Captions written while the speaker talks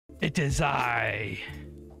It is I,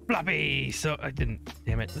 Floppy. So I didn't.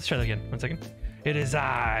 Damn it. Let's try that again. 1 second. It is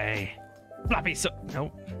I, Floppy. So no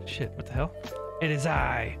shit. What the hell? It is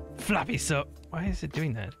I, Floppy. So why is it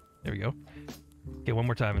doing that? There we go. Okay, one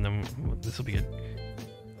more time, and then this will be good.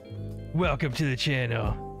 Welcome to the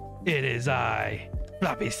channel. It is I,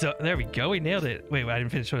 Floppy. So there we go. We nailed it. Wait, I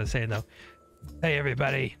didn't finish what I was saying though. Hey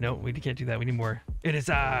everybody. No, we can't do that. We need more. It is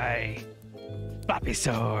I,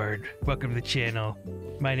 FloppySword. Welcome to the channel.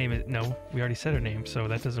 My name is... No, we already said our name, so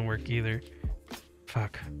that doesn't work either.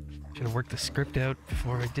 Fuck. Should have worked the script out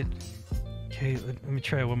before I did. Okay, let me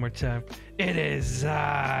try it one more time. It is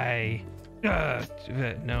I.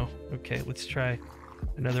 No. Okay, let's try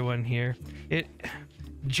another one here.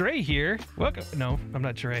 Dre here. Welcome. No, I'm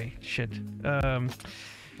not Dre. Shit.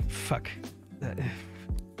 Fuck.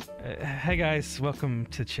 Hey guys, welcome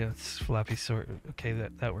to the channel. It's FloppySword. Okay,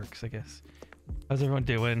 that works, I guess. How's everyone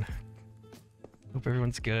doing? Hope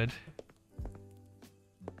everyone's good.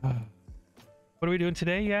 What are we doing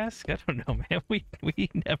today, you ask? I don't know, man. We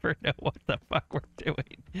never know what the fuck we're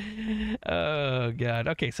doing. Oh god.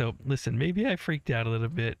 Okay, so listen, maybe I freaked out a little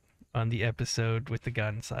bit on the episode with the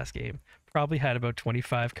guns last game. Probably had about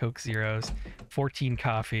 25 Coke Zeros, 14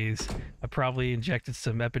 coffees. I probably injected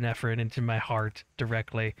some epinephrine into my heart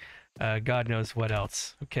directly. God knows what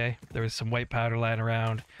else, okay? There was some white powder lying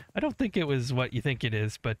around. I don't think it was what you think it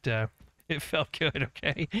is, but it felt good,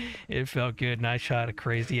 okay? It felt good, and I shot a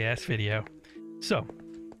crazy-ass video. So,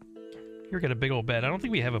 here we got a big old bed. I don't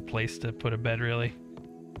think we have a place to put a bed, really.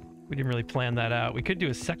 We didn't really plan that out. We could do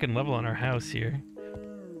a second level on our house here.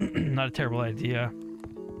 Not a terrible idea.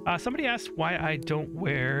 Somebody asked why I don't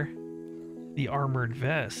wear the armored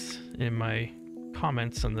vest in my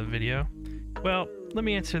comments on the video. Well, let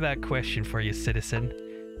me answer that question for you, citizen.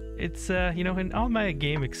 It's, you know, in all my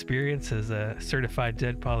game experience as a certified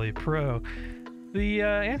DeadPoly pro, the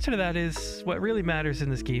answer to that is what really matters in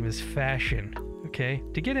this game is fashion, okay?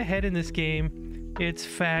 To get ahead in this game, it's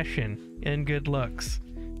fashion and good looks.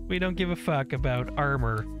 We don't give a fuck about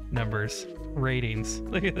armor numbers, ratings.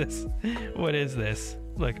 Look at this. What is this?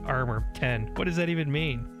 Look, armor 10. What does that even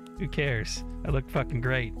mean? Who cares? I look fucking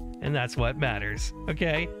great, and that's what matters,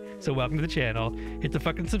 okay? So welcome to the channel. Hit the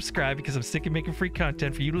fucking subscribe because I'm sick of making free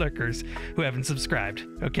content for you lurkers who haven't subscribed,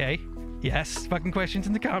 okay? Yes, fucking questions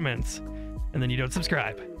in the comments. And then you don't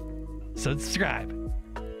subscribe. So subscribe.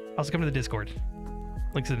 Also come to the Discord.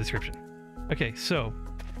 Links in the description. Okay, so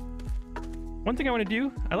one thing I want to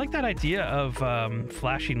do, I like that idea of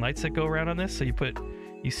flashing lights that go around on this. So you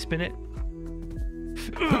spin it.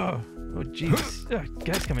 Oh jeez.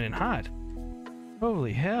 Guy's coming in hot.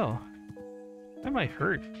 Holy hell. I might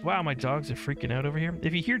hurt. Wow, my dogs are freaking out over here.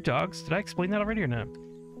 If you hear dogs, did I explain that already or not?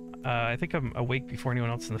 I think I'm awake before anyone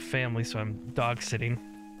else in the family, so I'm dog sitting.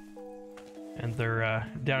 And they're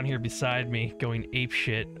down here beside me going ape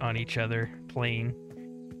shit on each other, playing.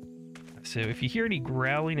 So if you hear any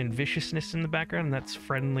growling and viciousness in the background, that's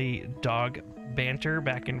friendly dog banter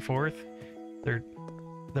back and forth. They're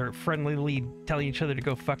friendlily telling each other to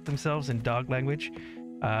go fuck themselves in dog language.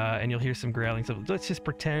 And you'll hear some growling. So let's just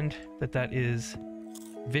pretend that that is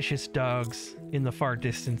vicious dogs in the far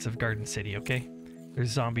distance of Garden City, okay? There's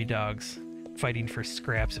zombie dogs fighting for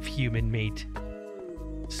scraps of human meat.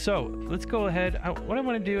 So let's go ahead. What I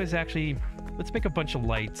want to do is actually, let's make a bunch of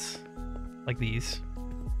lights like these.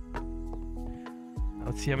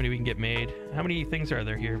 Let's see how many we can get made. How many things are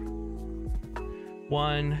there here?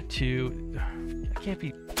 1, 2. I can't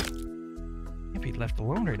be left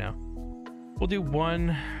alone right now. We'll do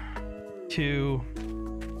 1, 2,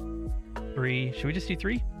 3. Should we just do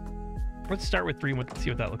 3? Let's start with 3 and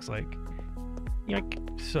see what that looks like. Yike.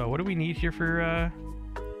 So what do we need here for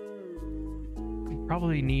we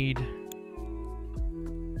probably need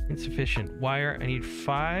insufficient wire. I need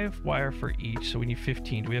 5 wire for each, so we need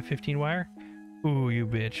 15. Do we have 15 wire? Ooh, you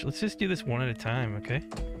bitch. Let's just do this one at a time, okay?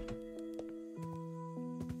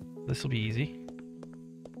 This will be easy.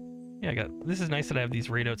 Yeah, this is nice that I have these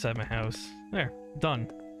right outside my house. There, done.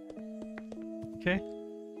 Okay.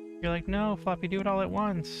 You're like, no, Floppy, do it all at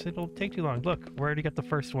once. It'll take too long. Look, we already got the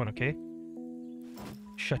first one, okay?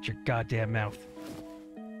 Shut your goddamn mouth.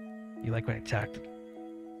 You like when I talked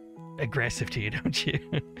aggressive to you, don't you?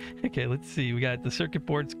 Okay, let's see. We got the circuit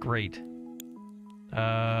board's great.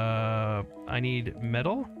 I need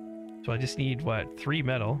metal. So I just need, what, 3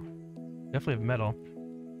 metal. Definitely have metal.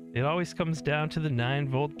 It always comes down to the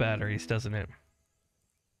 9-volt batteries, doesn't it?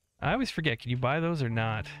 I always forget. Can you buy those or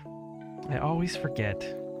not? I always forget.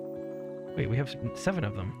 Wait, we have 7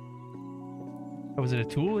 of them. Oh, was it a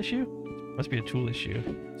tool issue? Must be a tool issue.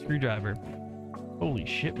 Screwdriver. Holy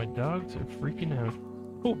shit, my dogs are freaking out.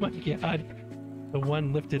 Oh my god. The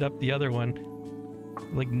one lifted up the other one.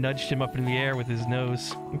 Like nudged him up in the air with his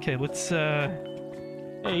nose. Okay, let's hey,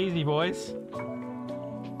 easy boys.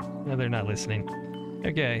 No, they're not listening.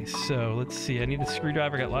 Okay, so let's see. I need a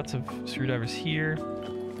screwdriver. Got lots of screwdrivers here.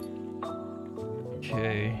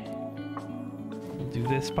 Okay. We'll do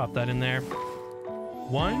this. Pop that in there.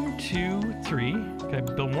 1, 2, 3. Can I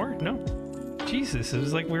build more? No. Jesus, it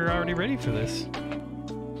was like we were already ready for this.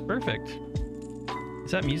 Perfect.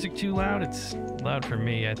 Is that music too loud? It's loud for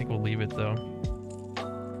me. I think we'll leave it though.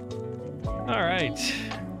 All right.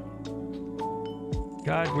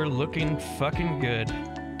 God, we're looking fucking good.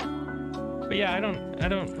 But yeah, I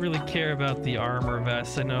don't really care about the armor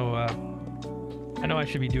vest. I know I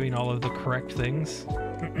should be doing all of the correct things.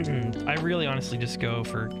 I really honestly just go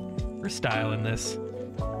for style in this.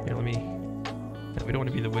 Here, let me... No, we don't want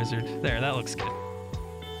to be the wizard. There, that looks good.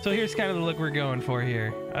 So here's kind of the look we're going for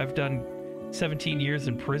here. I've done 17 years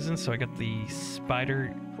in prison, so I got the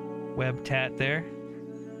spider web tat there.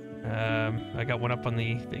 I got one up on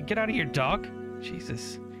the... Get out of here, dog!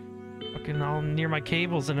 Jesus. Fucking all near my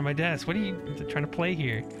cables under my desk. What are you trying to play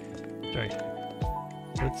here? Sorry.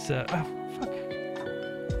 Let's, oh, fuck.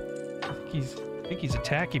 I think he's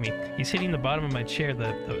attacking me. He's hitting the bottom of my chair,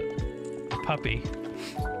 the puppy.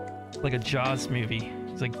 Like a Jaws movie.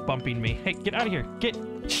 He's like bumping me. Hey, get out of here! Get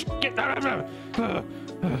out of here!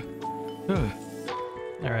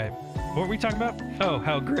 Alright. What were we talking about? Oh,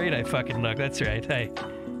 how great I fucking look. That's right. Hey.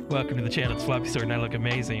 Welcome to the channel. It's FloppySword and I look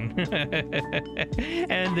amazing.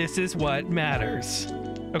 And this is what matters.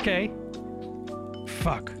 Okay?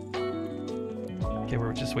 Fuck. Okay,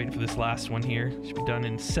 we're just waiting for this last one here. Should be done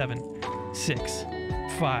in 7, 6,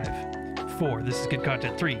 5, 4. This is good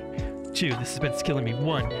content. 3, 2. This has been killing me.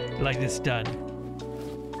 1. Like this done.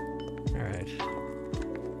 Alright.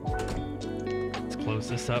 Let's close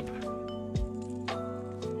this up.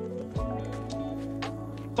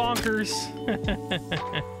 Bonkers!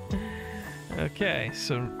 Okay,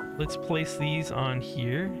 so let's place these on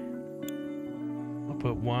here. I'll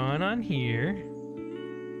put one on here.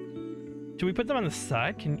 Do we put them on the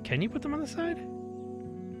side? Can you put them on the side?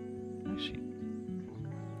 Actually,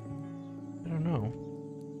 I don't know.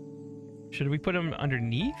 Should we put them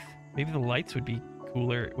underneath? Maybe the lights would be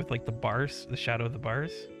cooler with like the bars, the shadow of the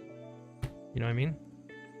bars. You know what I mean?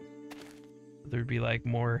 There'd be like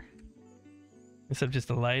more, instead of just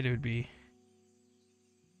a light, it would be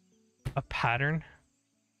a pattern.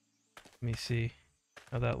 Let me see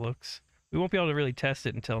how that looks. We won't be able to really test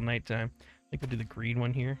it until nighttime. I think we'll do the green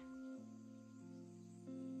one here.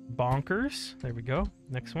 Bonkers. There we go.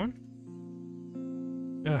 Next one.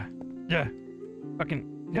 Yeah. Fucking.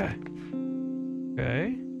 Yeah.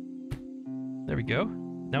 Okay. There we go.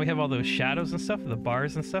 Now we have all those shadows and stuff, the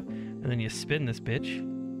bars and stuff, and then you spin this bitch.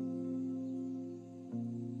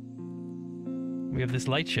 We have this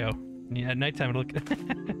light show. Yeah, at nighttime, look,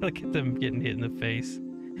 look at them getting hit in the face.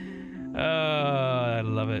 Oh, I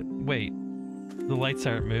love it. Wait, the lights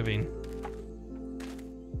aren't moving.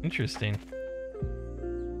 Interesting.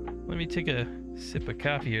 Let me take a sip of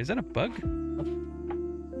coffee here. Is that a bug? I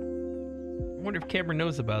wonder if Cameron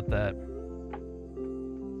knows about that.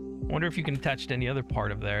 I wonder if you can attach to any other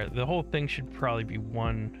part of there. The whole thing should probably be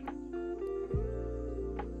one.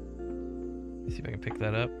 Let's see if I can pick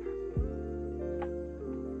that up.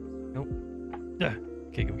 Nope.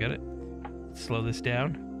 Okay, we got it. Slow this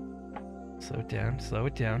down. Slow it down. Slow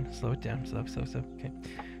it down. Slow it down. Slow. Okay.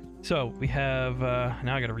 So we have.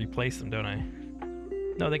 Now I gotta replace them, don't I?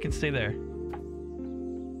 No, they can stay there.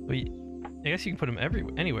 I guess you can put them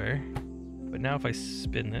anywhere. But now if I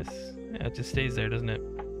spin this, yeah, it just stays there, doesn't it?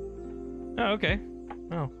 Oh, okay.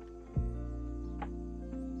 Oh.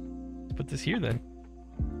 Let's put this here then.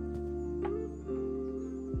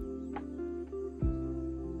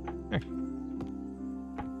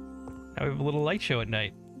 Now we have a little light show at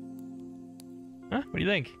night. Huh? What do you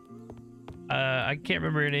think? I can't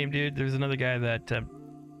remember your name, dude. There's another guy that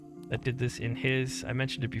did this in his. I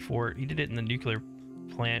mentioned it before. He did it in the nuclear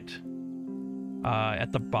plant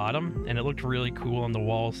at the bottom, and it looked really cool on the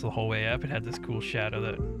walls the whole way up. It had this cool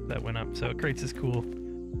shadow that went up, so it creates this cool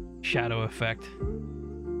shadow effect.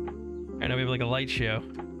 Alright, now we have like a light show.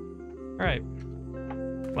 Alright.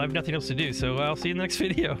 Well, I have nothing else to do, so I'll see you in the next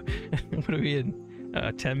video. What are we in?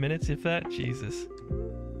 10 minutes, if that? Jesus.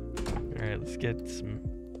 Alright, let's get some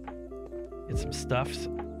stuffs.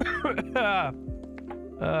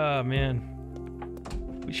 Oh, man.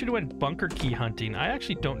 We should have went bunker key hunting. I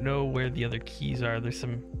actually don't know where the other keys are. Is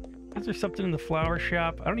there something in the flower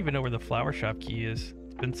shop? I don't even know where the flower shop key is.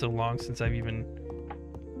 It's been so long since I've even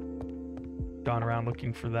gone around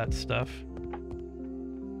looking for that stuff.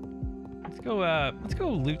 Let's go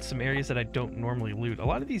loot some areas that I don't normally loot. A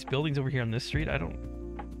lot of these buildings over here on this street, I don't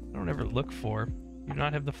ever look for. Do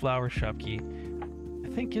not have the flower shop key. I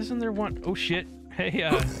think, isn't there one? Oh shit. Hey,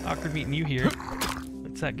 awkward meeting you here.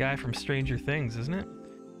 That's that guy from Stranger Things, isn't it?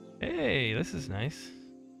 Hey, this is nice.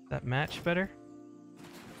 Does that match better?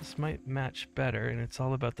 This might match better, and it's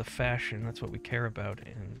all about the fashion. That's what we care about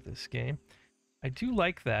in this game. I do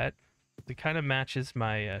like that. It kind of matches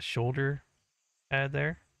my shoulder pad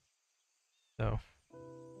there. So,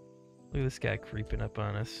 look at this guy creeping up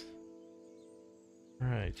on us.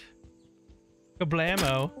 Alright.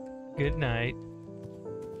 Kablamo! Good night.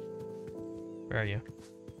 Where are you?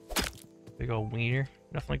 Big old wiener.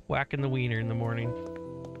 Nothing like whacking the wiener in the morning.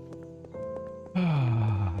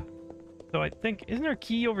 So I think, isn't there a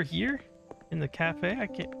key over here in the cafe? I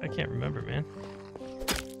can't remember, man.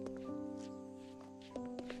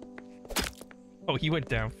 Oh, he went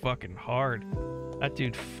down fucking hard. That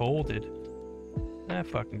dude folded. That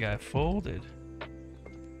fucking guy folded.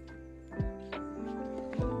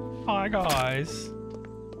 Hi guys.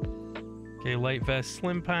 Okay, light vest,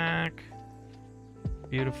 slim pack.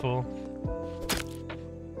 Beautiful.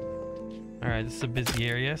 Alright, this is a busy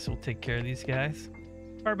area, so we'll take care of these guys.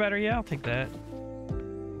 Car battery, yeah, I'll take that.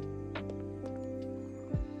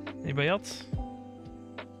 Anybody else?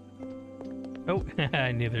 Oh,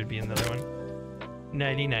 I knew there'd be another one.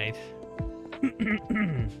 Nighty night.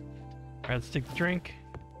 Alright, let's take the drink.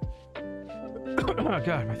 Oh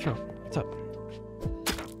god, my throat. What's up?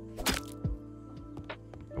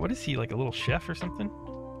 What is he, like a little chef or something?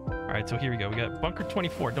 Alright, so here we go. We got Bunker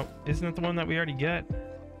 24. Isn't it the one that we already got?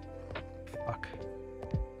 Fuck.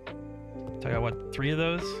 So I got what, 3 of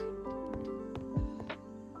those?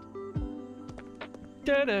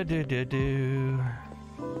 Da-da-do-do-do.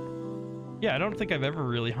 Yeah, I don't think I've ever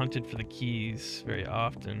really hunted for the keys very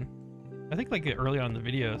often. I think like early on in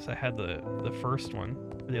the videos I had the first one,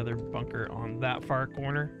 the other bunker on that far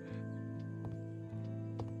corner.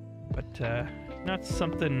 But not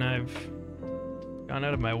something I've gone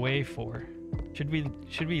out of my way for. Should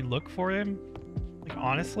we look for him? Like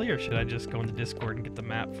honestly, or should I just go into Discord and get the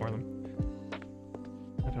map for them?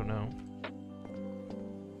 I don't know.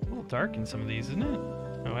 A little dark in some of these, isn't it?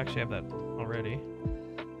 Oh, actually I have that already.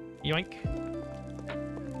 Yoink.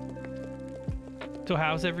 So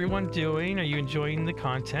how's everyone doing? Are you enjoying the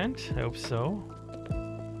content? I hope so.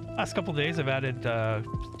 Last couple days I've added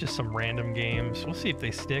just some random games. We'll see if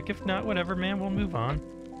they stick. If not, whatever, man, we'll move on.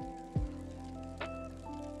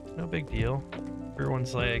 No big deal.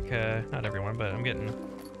 Everyone's like, not everyone, but I'm getting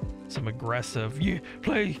some aggressive. You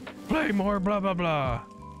play more, blah blah blah.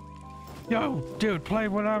 Yo, dude, play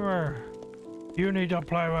whatever. You need to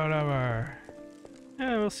play whatever.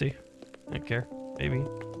 Yeah, we'll see. I don't care. Maybe.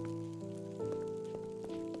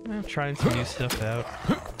 I'm trying some new stuff out.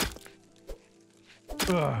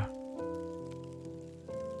 Ugh.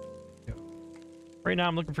 Right now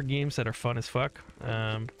I'm looking for games that are fun as fuck.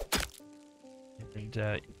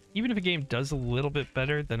 Even if a game does a little bit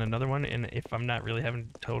better than another one, and if I'm not really having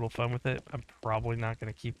total fun with it, I'm probably not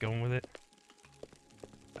going to keep going with it.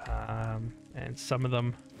 And some of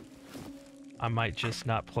them I might just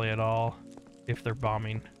not play at all if they're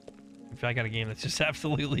bombing. If I got a game that's just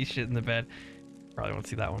absolutely shit in the bed, probably won't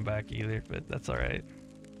see that one back either, but that's alright.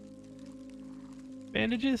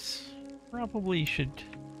 Bandages? Probably should...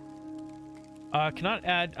 cannot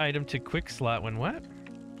add item to quick slot when what?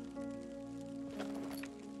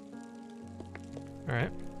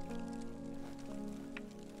 Alright.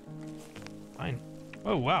 Fine.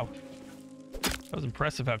 Oh, wow. That was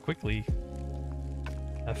impressive how quickly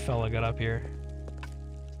that fella got up here.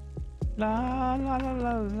 La la la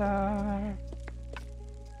la la.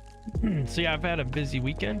 So yeah, I've had a busy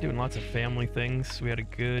weekend doing lots of family things. We had a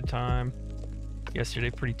good time.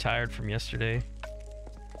 Yesterday, pretty tired from yesterday.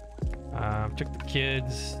 Took the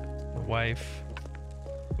kids, the wife.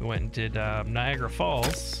 We went and did Niagara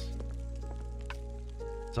Falls.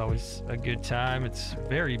 It's always a good time. It's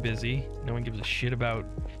very busy. No one gives a shit about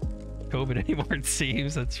COVID anymore, it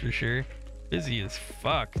seems, that's for sure. Busy as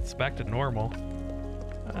fuck. It's back to normal.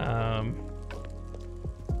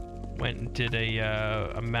 Went and did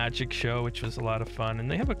a magic show, which was a lot of fun.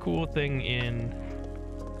 And they have a cool thing in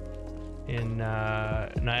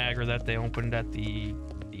Niagara that they opened at the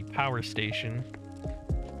power station.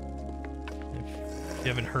 If you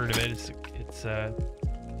haven't heard of it, it's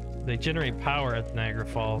they generate power at Niagara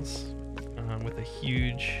Falls with a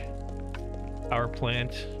huge power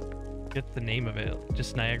plant. Get the name of it,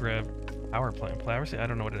 just Niagara power plant. I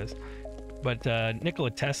don't know what it is, but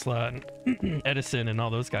Nikola Tesla and Edison and all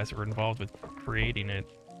those guys were involved with creating it.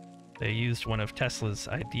 They used one of Tesla's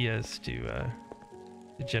ideas to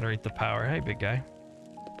to generate the power. Hey, big guy.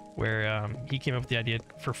 Where he came up with the idea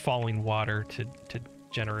for falling water to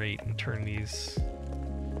generate and turn these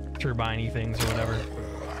turbine-y things or whatever.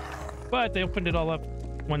 But they opened it all up,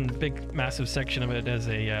 one big massive section of it, as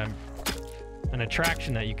a an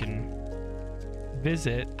attraction that you can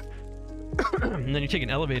visit. And then you take an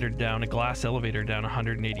elevator down, a glass elevator down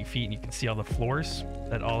 180 feet, and you can see all the floors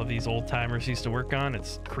that all of these old timers used to work on.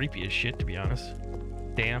 It's creepy as shit, to be honest.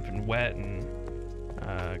 Damp and wet and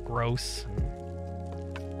gross.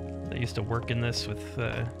 They used to work in this with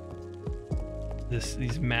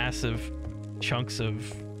these massive chunks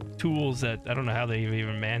of tools that I don't know how they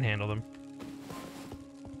even manhandle them.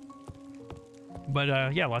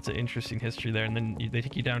 But yeah, lots of interesting history there. And then they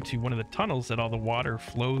take you down to one of the tunnels that all the water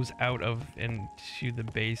flows out of into the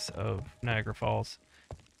base of Niagara Falls.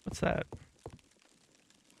 What's that?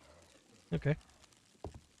 Okay.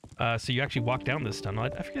 So you actually walk down this tunnel.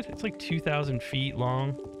 I forget, it's like 2,000 feet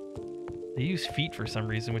long. They use feet for some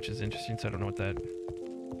reason, which is interesting, so I don't know what that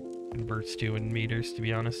converts to in meters, to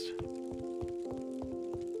be honest.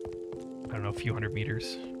 I don't know, a few hundred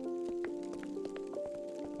meters.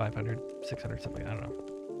 500, 600, something, I don't know.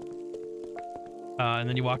 And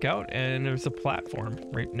then you walk out, and there's a platform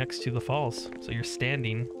right next to the falls. So you're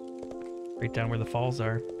standing right down where the falls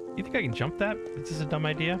are. You think I can jump that? Is this a dumb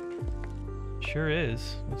idea? Sure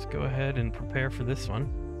is. Let's go ahead and prepare for this one.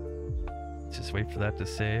 Let's just wait for that to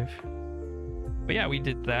save. But yeah, we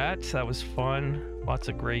did that. That was fun. Lots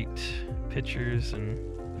of great pictures, and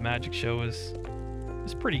the magic show was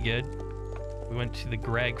pretty good. We went to the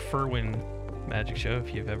Greg Furwin magic show.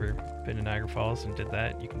 If you've ever been to Niagara Falls and did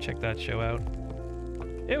that, you can check that show out.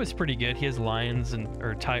 It was pretty good. He has lions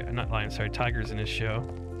tigers in his show.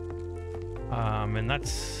 And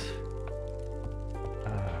that's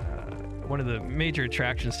one of the major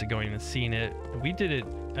attractions to going and seeing it. We did it.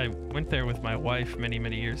 I went there with my wife many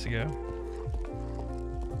years ago.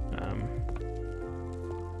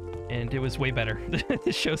 And it was way better.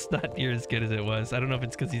 The show's not near as good as it was. I don't know if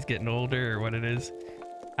it's because he's getting older or what it is.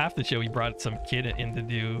 After the show, we brought some kid in to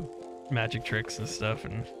do magic tricks and stuff,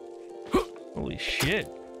 and holy shit,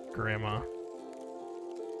 Grandma.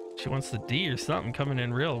 She wants the D or something, coming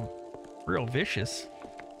in real vicious.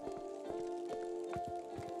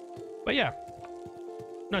 But yeah,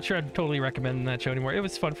 not sure I'd totally recommend that show anymore. It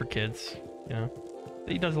was fun for kids, you know.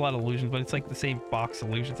 He does a lot of illusions, but it's like the same box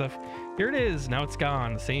illusion stuff. Here it is, now it's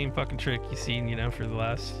gone. The same fucking trick you've seen, you know, for the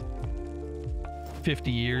last 50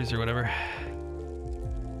 years or whatever.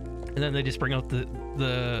 And then they just bring out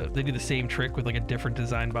they do the same trick with like a different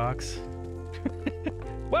design box.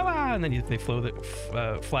 Voila! And then they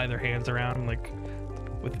fly their hands around like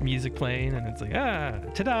with music playing, and it's like, ah,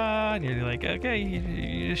 ta-da! And you're like, okay,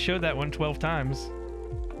 you just showed that one 12 times.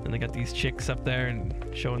 And they got these chicks up there and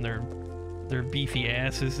showing their beefy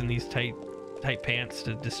asses in these tight pants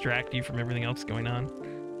to distract you from everything else going on.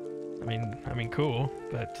 I mean, cool,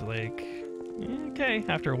 but like, okay,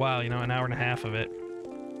 after a while, you know, an hour and a half of it.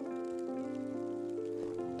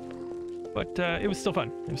 But it was still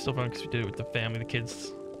fun. It was still fun because we did it with the family. The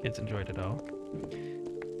kids enjoyed it all.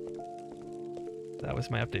 That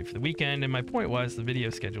was my update for the weekend, and my point was the video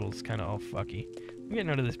schedule is kind of all fucky. I'm getting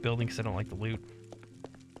out of this building because I don't like the loot.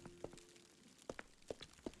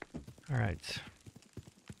 Alright.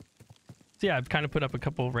 So yeah, I've kind of put up a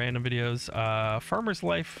couple of random videos. Farmer's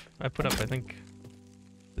Life, I put up, I think,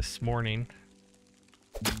 this morning.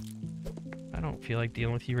 I don't feel like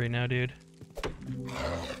dealing with you right now, dude.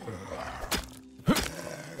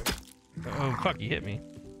 Oh, fuck, he hit me.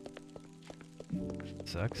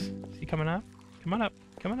 Sucks. Is he coming up? Come on up.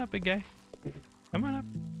 Come on up, big guy. Come on up.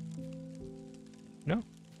 No?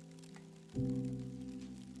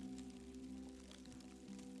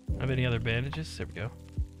 Have any other bandages? There we go.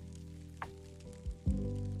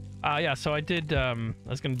 Yeah, so I did, I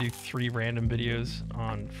was gonna do 3 random videos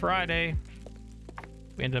on Friday.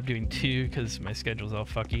 We ended up doing 2 because my schedule's all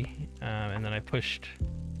fucky. And then I pushed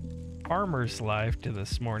Armour's Live to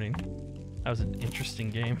this morning. That was an interesting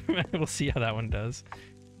game. We'll see how that one does.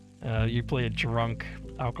 You play a drunk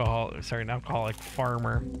an alcoholic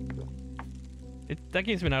farmer. That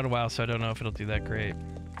game's been out a while, so I don't know if it'll do that great.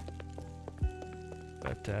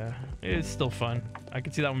 But it's still fun. I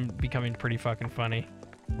can see that one becoming pretty fucking funny.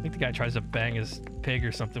 I think the guy tries to bang his pig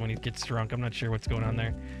or something when he gets drunk. I'm not sure what's going on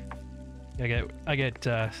there. I get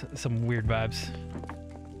some weird vibes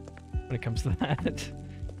when it comes to that.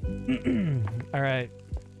 All right.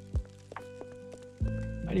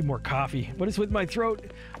 I need more coffee. What is with my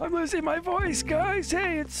throat? I'm losing my voice, guys.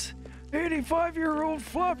 Hey, it's 85-year-old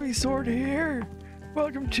FloppySword here.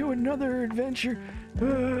 Welcome to another adventure.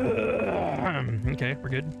 Okay, we're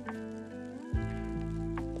good.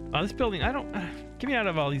 Oh, this building, I don't... get me out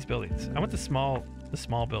of all these buildings. I want the small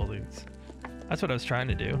buildings. That's what I was trying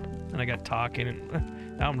to do. And I got talking,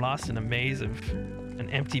 and now I'm lost in a maze of an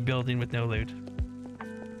empty building with no loot.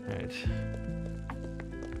 Alright.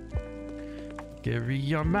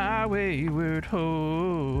 Carry on my wayward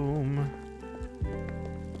home.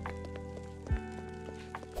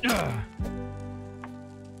 Ugh.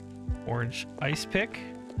 Orange ice pick.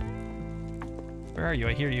 Where are you?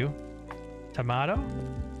 I hear you. Tomato?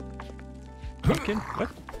 Pumpkin? What?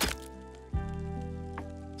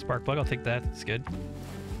 Spark plug, I'll take that. It's good.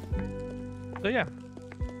 So yeah.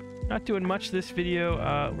 Not doing much this video.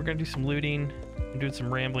 We're gonna do some looting. I'm doing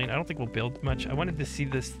some rambling. I don't think we'll build much. I wanted to see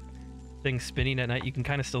this thing spinning at night. You can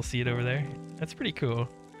kind of still see it over there. That's pretty cool.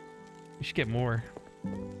 We should get more.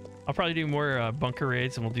 I'll probably do more bunker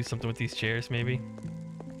raids, and we'll do something with these chairs maybe.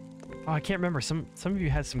 Oh, I can't remember. Some of you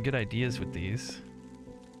had some good ideas with these.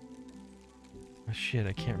 Oh shit,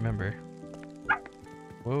 I can't remember.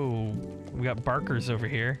 Whoa, we got Barkers over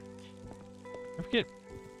here. I forget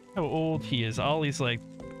how old he is. Ollie's like...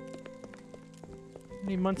 how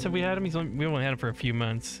many months have we had him? We only had him for a few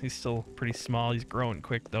months. He's still pretty small. He's growing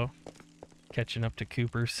quick though. Catching up to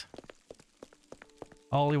Coopers.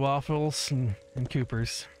 Ollie Waffles and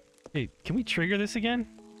Coopers. Hey, can we trigger this again?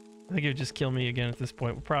 I think it would just kill me again at this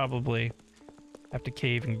point. We'll probably have to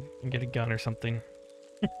cave and get a gun or something.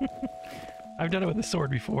 I've done it with a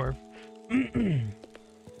sword before.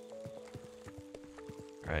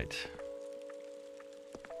 Right.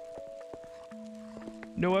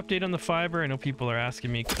 No update on the fiber. I know people are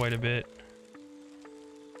asking me quite a bit.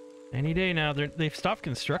 Any day now. They've stopped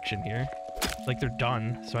construction here. Like they're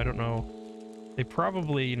done. So I don't know. They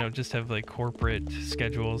probably, you know, just have like corporate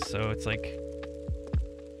schedules. So it's like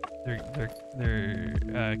their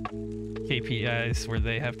KPIs where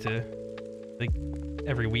they have to, like,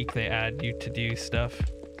 every week they add you to do stuff.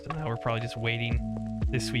 So now we're probably just waiting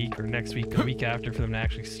this week or next week, the week after, for them to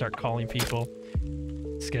actually start calling people,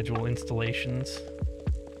 schedule installations.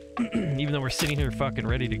 Even though we're sitting here fucking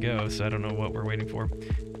ready to go, so I don't know what we're waiting for.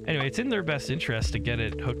 Anyway, it's in their best interest to get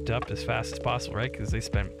it hooked up as fast as possible, right? Because they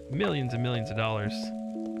spent millions and millions of dollars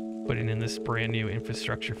putting in this brand new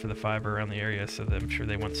infrastructure for the fiber around the area, so I'm sure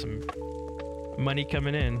they want some money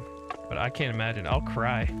coming in. But I can't imagine. I'll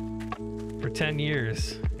cry. For 10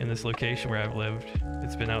 years in this location where I've lived,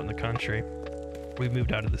 it's been out in the country. We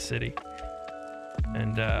moved out of the city.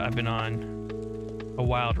 And I've been on a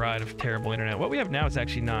wild ride of terrible internet. What we have now is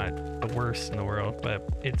actually not the worst in the world, but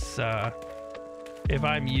it's... if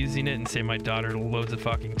I'm using it and say my daughter loads a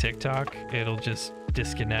fucking TikTok, it'll just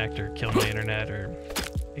disconnect or kill my internet, or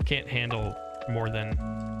it can't handle more than,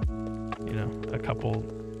 you know, a couple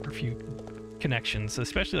or few connections,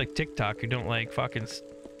 especially like TikTok, who don't like fucking...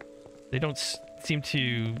 they don't seem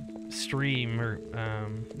to stream or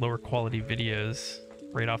lower quality videos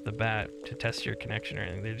right off the bat to test your connection or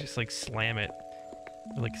anything. They just like slam it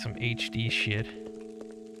with like some HD shit.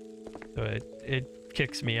 So it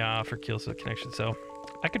kicks me off or kills the connection. So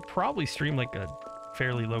I could probably stream like a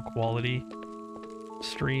fairly low quality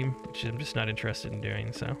stream, which I'm just not interested in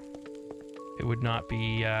doing. So it would not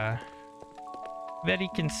be very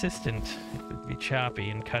consistent. It would be choppy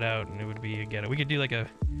and cut out, and it would be a ghetto. We could do like a...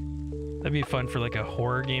 that'd be fun for like a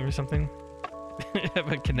horror game or something.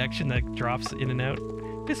 Have a connection that drops in and out.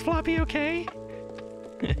 Is Floppy okay?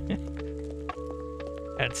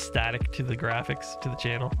 Add static to the graphics to the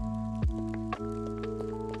channel.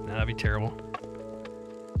 Nah, that'd be terrible.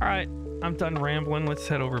 Alright, I'm done rambling. Let's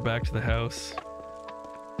head over back to the house.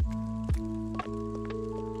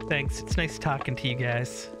 Thanks, it's nice talking to you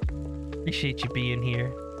guys. Appreciate you being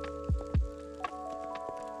here.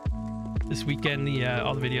 This weekend,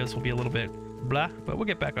 all the videos will be a little bit blah, but we'll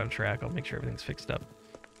get back on track. I'll make sure everything's fixed up.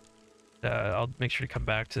 I'll make sure to come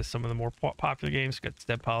back to some of the more popular games. We've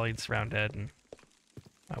got DeadPoly and Surround Dead, and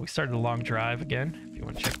we started a long drive again, if you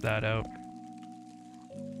want to check that out.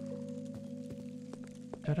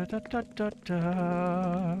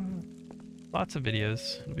 Lots of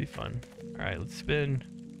videos. It'll be fun. Alright, let's spin.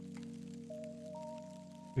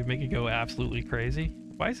 We make it go absolutely crazy.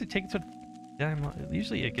 Why does it take so... yeah,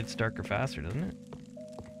 usually it gets darker faster, doesn't it?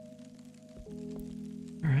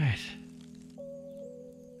 Alright.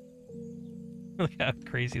 Look how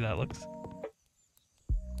crazy that looks.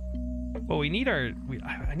 Well, we need our...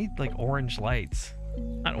 I need like orange lights.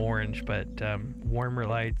 Not orange, but warmer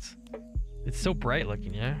lights. It's so bright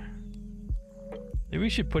looking, yeah? Maybe we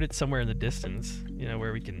should put it somewhere in the distance, you know,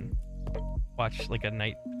 where we can watch like a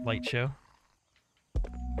night light show.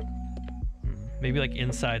 Maybe like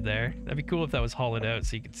inside there. That'd be cool if that was hollowed out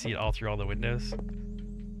so you could see it all through all the windows.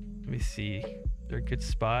 Let me see. Is there a good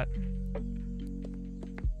spot?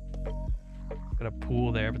 Got a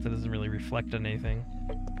pool there, but that doesn't really reflect on anything.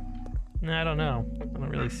 Nah, I don't know. I don't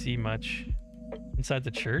really see much. Inside the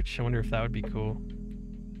church? I wonder if that would be cool.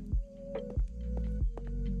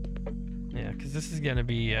 Yeah, because this is gonna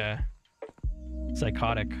be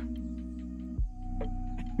psychotic.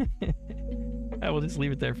 I will just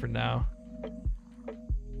leave it there for now. I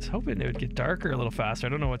was hoping it would get darker a little faster. I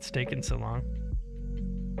don't know what's taking so long.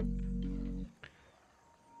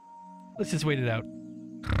 Let's just wait it out.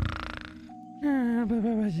 I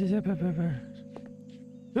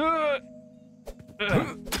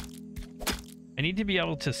need to be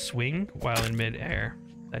able to swing while in mid-air.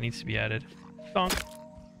 That needs to be added. Donk.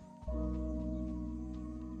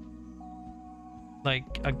 Like,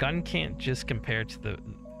 a gun can't just compare to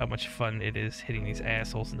how much fun it is hitting these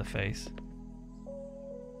assholes in the face.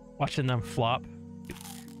 Watching them flop.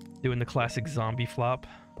 Doing the classic zombie flop.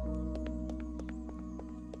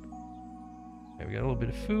 Okay, we got a little bit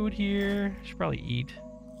of food here. Should probably eat.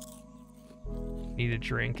 Need a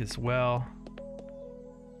drink as well.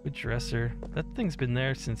 Good dresser. That thing's been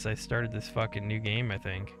there since I started this fucking new game, I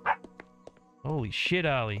think. Holy shit,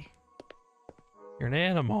 Ollie. You're an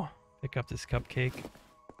animal. Pick up this cupcake.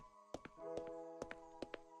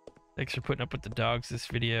 Thanks for putting up with the dogs this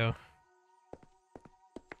video.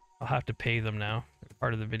 I'll have to pay them now. They're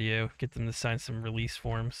part of the video. Get them to sign some release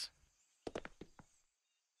forms.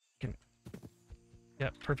 Yeah,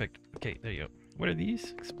 perfect. Okay, there you go. What are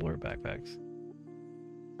these? Explorer backpacks.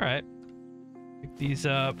 Alright. Pick these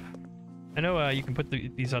up. I know you can put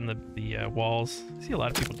these on the walls. I see a lot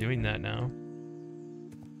of people doing that now.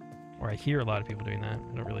 Or I hear a lot of people doing that.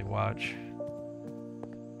 I don't really watch.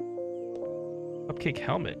 Cupcake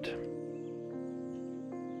helmet.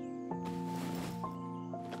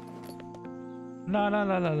 La la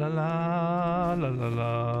la la la la la la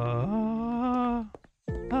la.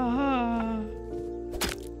 Ah.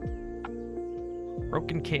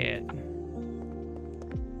 Broken cat.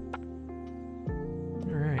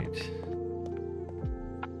 Alright.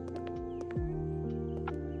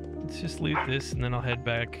 Let's just loot this and then I'll head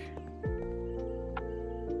back.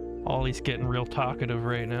 Ollie's getting real talkative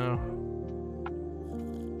right now.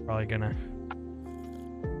 Probably gonna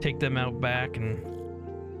take them out back and...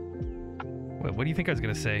 What do you think I was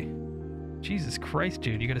gonna say? Jesus Christ,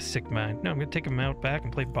 dude, you got a sick mind. No, I'm gonna take them out back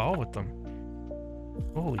and play ball with them.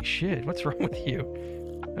 Holy shit, what's wrong with you?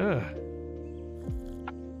 Ugh.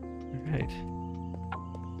 Alright.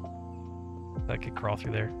 I could crawl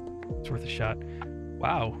through there. It's worth a shot.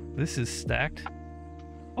 Wow, this is stacked.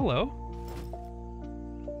 Hello.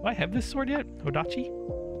 Do I have this sword yet? Odachi?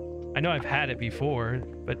 I know I've had it before,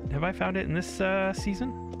 but have I found it in this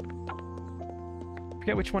season? I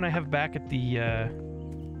forget which one I have back at the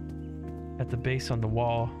base on the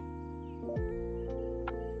wall.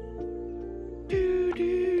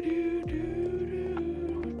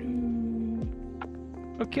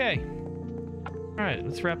 Okay. Alright,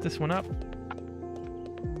 let's wrap this one up.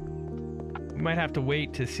 We might have to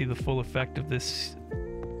wait to see the full effect of this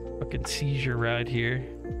fucking seizure ride here.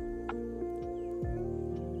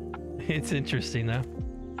 It's interesting though.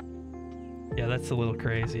 Yeah, that's a little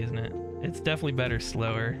crazy, isn't it? It's definitely better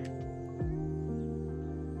slower.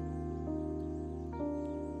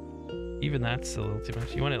 Even that's a little too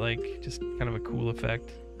much. You want it like just kind of a cool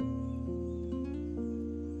effect.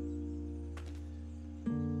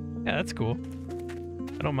 Yeah, that's cool.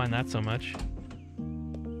 I don't mind that so much.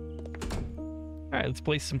 Alright, let's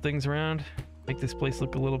place some things around. Make this place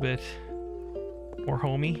look a little bit more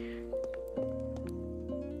homey.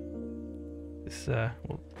 This,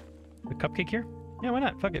 well, the cupcake here? Yeah, why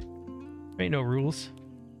not? Fuck it. There ain't no rules.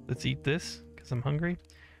 Let's eat this, because I'm hungry.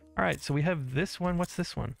 Alright, so we have this one. What's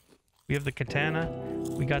this one? We have the katana.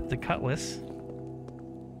 We got the cutlass.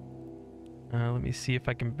 Let me see if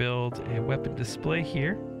I can build a weapon display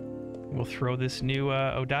here. We'll throw this new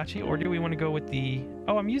Odachi, or do we want to go with the...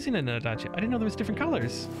 Oh, I'm using an Odachi. I didn't know there was different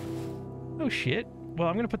colors. Oh, shit. Well,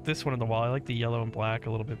 I'm going to put this one on the wall. I like the yellow and black a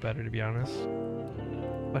little bit better, to be honest.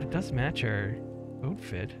 But it does match our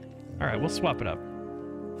outfit. Alright, we'll swap it up.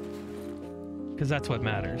 Because that's what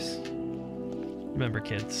matters. Remember,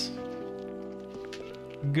 kids.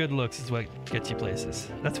 Good looks is what gets you places.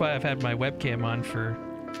 That's why I've had my webcam on for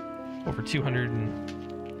over 300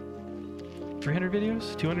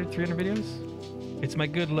 videos? 200, 300 videos? It's my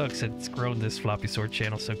good looks that's grown this FloppySword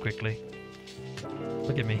channel so quickly.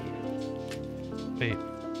 Look at me. Wait.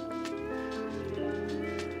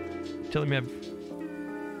 Telling me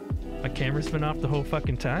my camera's been off the whole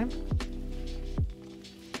fucking time?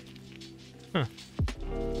 Huh.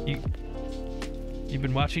 You've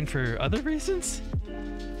been watching for other reasons?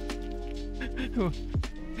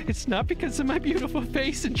 It's not because of my beautiful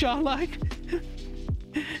face and jawline.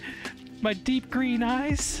 My deep green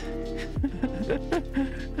eyes.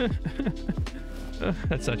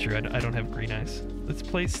 That's not true. I don't have green eyes. Let's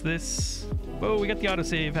place this. Oh, we got the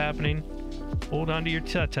autosave happening. Hold on to your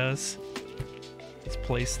tatas. Let's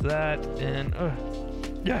place that and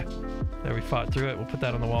yeah. There, we fought through it. We'll put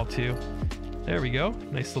that on the wall too. There we go.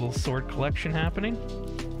 Nice little sword collection happening.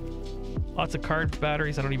 Lots of card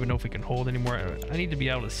batteries. I don't even know if we can hold anymore. I need to be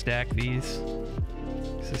able to stack these.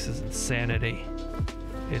 This is insanity.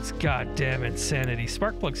 It's goddamn insanity.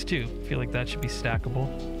 Spark plugs too. I feel like that should be stackable.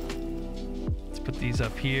 Let's put these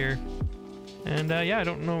up here. And yeah, I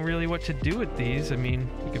don't know really what to do with these. I mean,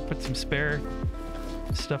 we could put some spare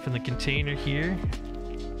stuff in the container here.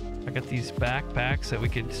 I got these backpacks that we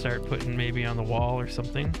could start putting maybe on the wall or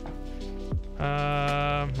something.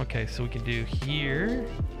 Okay, so we can do here.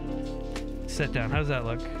 Set down. How does that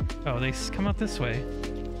look? Oh, they come out this way.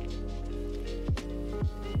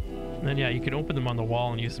 And then yeah, you can open them on the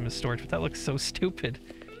wall and use them as storage, but that looks so stupid.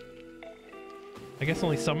 I guess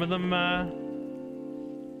only some of them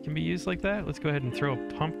can be used like that. Let's go ahead and throw a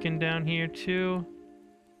pumpkin down here too,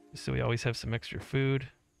 just so we always have some extra food.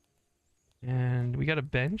 And we got a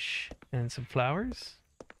bench and some flowers.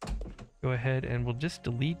 Go ahead and we'll just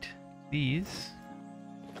delete these.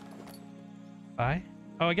 Bye.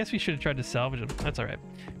 Oh, I guess we should have tried to salvage them. That's all right.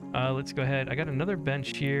 Let's go ahead. I got another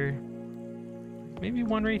bench here. Maybe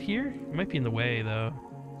one right here? It might be in the way though.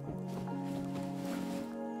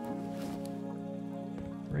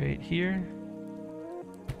 Right here.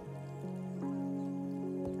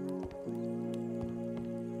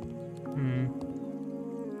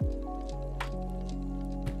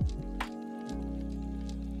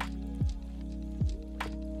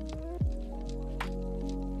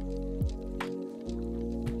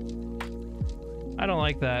 I don't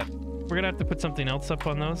like that. We're gonna have to put something else up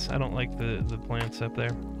on those. I don't like the plants up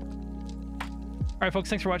there. Alright folks,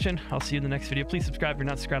 thanks for watching. I'll see you in the next video. Please subscribe if you're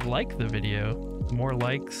not subscribed. Like the video. The more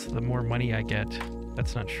likes, the more money I get.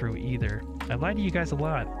 That's not true either. I lie to you guys a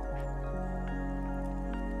lot.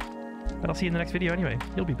 But I'll see you in the next video anyway.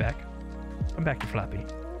 You'll be back. I'm back to Floppy.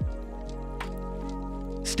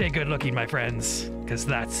 Stay good looking, my friends, because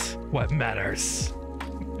that's what matters.